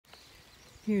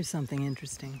Here's something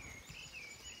interesting.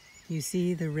 You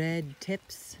see the red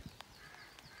tips?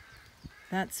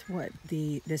 That's what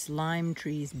this lime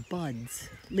tree's buds,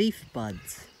 leaf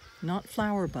buds, not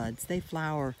flower buds. They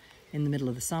flower in the middle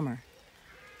of the summer.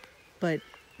 But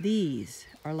these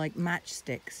are like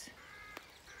matchsticks,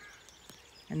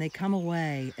 and they come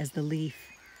away as the leaf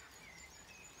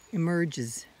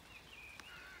emerges.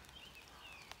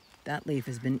 That leaf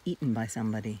has been eaten by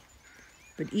somebody.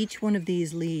 But each one of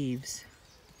these leaves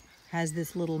has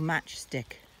this little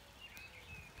matchstick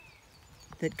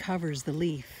that covers the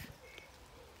leaf.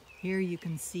 Here you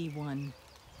can see one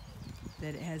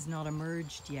that has not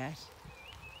emerged yet.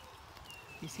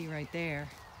 You see right there.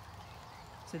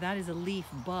 So that is a leaf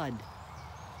bud,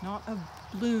 not a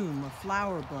bloom, a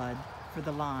flower bud for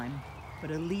the lime, but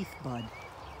a leaf bud.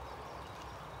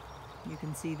 You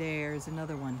can see there's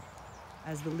another one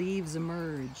as the leaves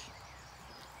emerge.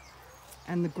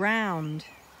 And the ground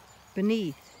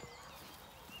beneath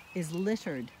is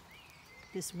littered.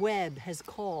 This web has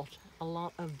caught a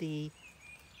lot of the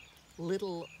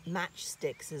little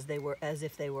matchsticks as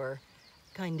if they were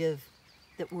kind of,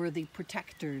 that were the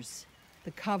protectors,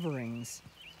 the coverings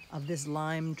of this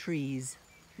lime tree's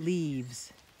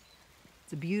leaves.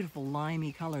 It's a beautiful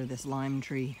limey color, this lime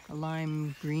tree, a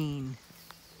lime green.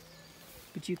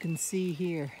 But you can see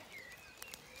here,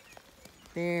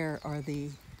 there are the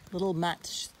little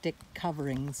matchstick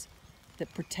coverings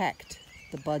that protect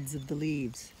the buds of the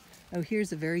leaves. Oh,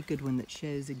 here's a very good one that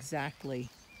shows exactly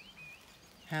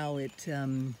how it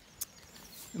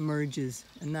emerges.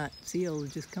 And that, see, it'll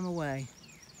just come away.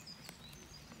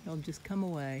 It'll just come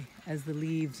away as the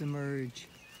leaves emerge.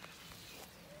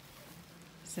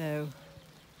 So,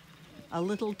 a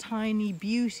little tiny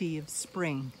beauty of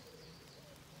spring.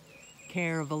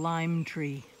 Care of a lime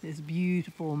tree, this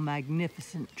beautiful,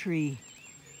 magnificent tree.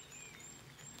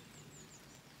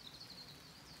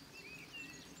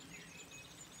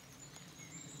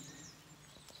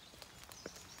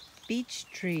 Beech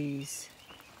trees,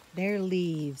 their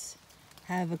leaves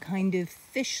have a kind of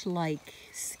fish-like,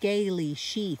 scaly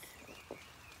sheath,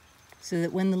 so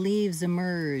that when the leaves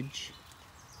emerge,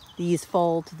 these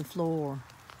fall to the floor.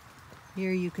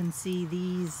 Here you can see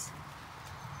these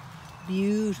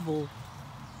beautiful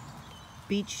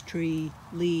beech tree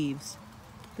leaves.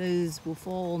 Those will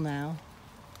fall now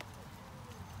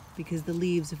because the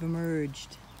leaves have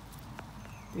emerged.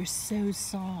 They're so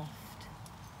soft.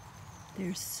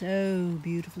 They're so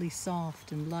beautifully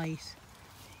soft and light,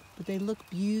 but they look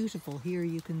beautiful. Here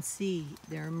you can see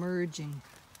they're emerging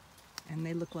and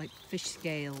they look like fish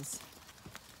scales.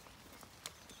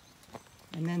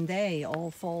 And then they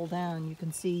all fall down. You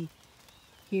can see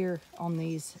here on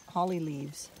these holly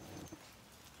leaves.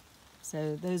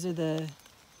 So those are the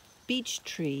beech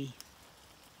tree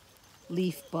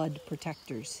leaf bud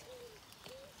protectors.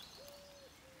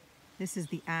 This is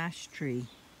the ash tree.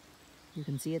 You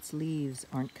can see its leaves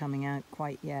aren't coming out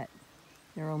quite yet.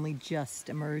 They're only just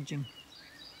emerging.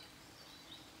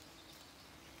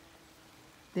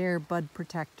 Their bud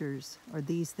protectors are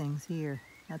these things here.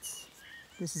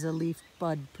 This is a leaf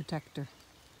bud protector.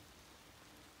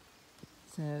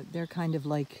 So they're kind of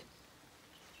like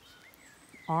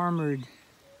armored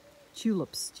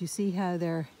tulips. Do you see how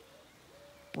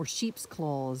or sheep's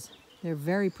claws? They're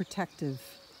very protective.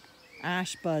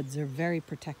 Ash buds are very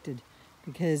protected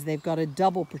because they've got a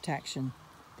double protection.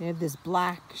 They have this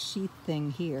black sheath thing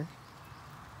here,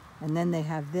 and then they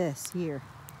have this here.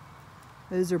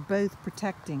 Those are both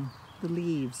protecting the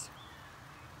leaves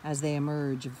as they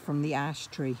emerge from the ash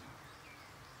tree.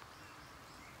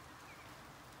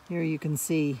 Here you can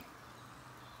see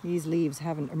these leaves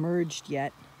haven't emerged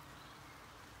yet,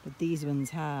 but these ones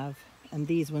have, and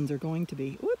these ones are going to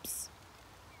be. Whoops!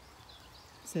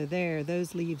 So there,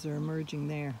 those leaves are emerging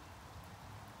there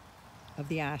of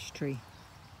the ash tree.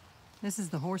 This is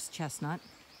the horse chestnut.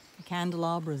 The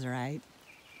candelabras are out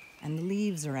and the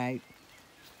leaves are out.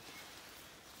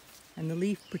 And the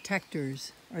leaf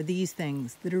protectors are these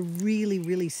things that are really,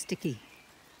 really sticky.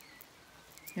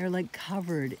 They're like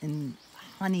covered in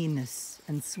honeyness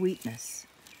and sweetness.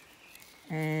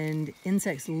 And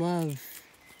insects love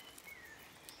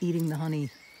eating the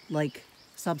honey-like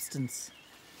substance.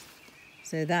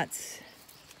 So that's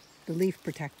the leaf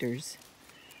protectors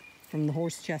from the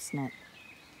horse chestnut.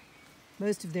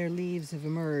 Most of their leaves have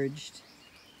emerged,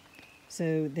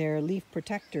 so their leaf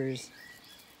protectors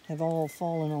have all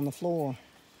fallen on the floor,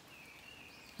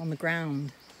 on the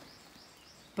ground.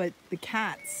 But the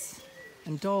cats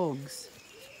and dogs,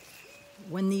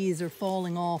 when these are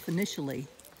falling off initially,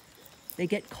 they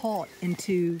get caught in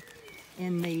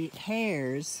the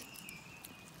hairs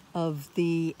of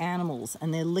the animals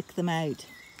and they lick them out.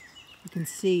 You can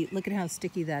see, look at how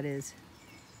sticky that is.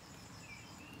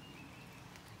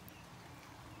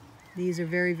 These are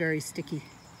very, very sticky.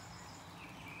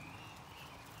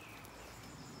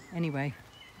 Anyway,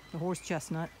 the horse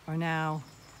chestnut are now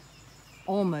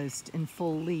almost in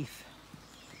full leaf.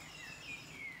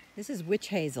 This is witch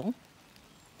hazel.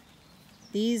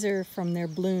 These are from their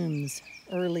blooms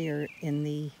earlier in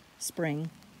the spring.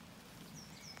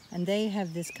 And they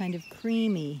have this kind of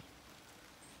creamy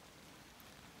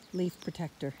leaf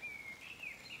protector.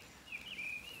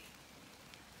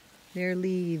 Their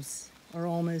leaves are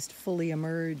almost fully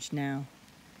emerged now.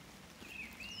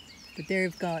 But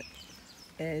they've got,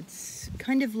 it's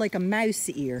kind of like a mouse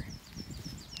ear.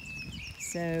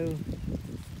 So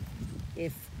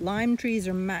if lime trees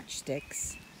are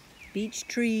matchsticks, beech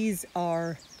trees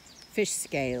are fish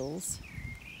scales,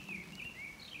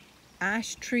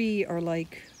 ash tree are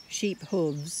like sheep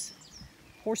hooves,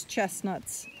 horse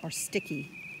chestnuts are sticky.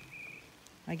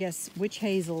 I guess witch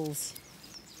hazels,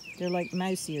 they're like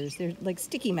mouse ears. They're like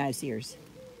sticky mouse ears.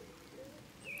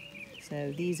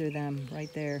 So these are them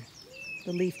right there.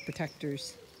 The leaf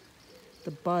protectors. The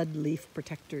bud leaf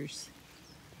protectors.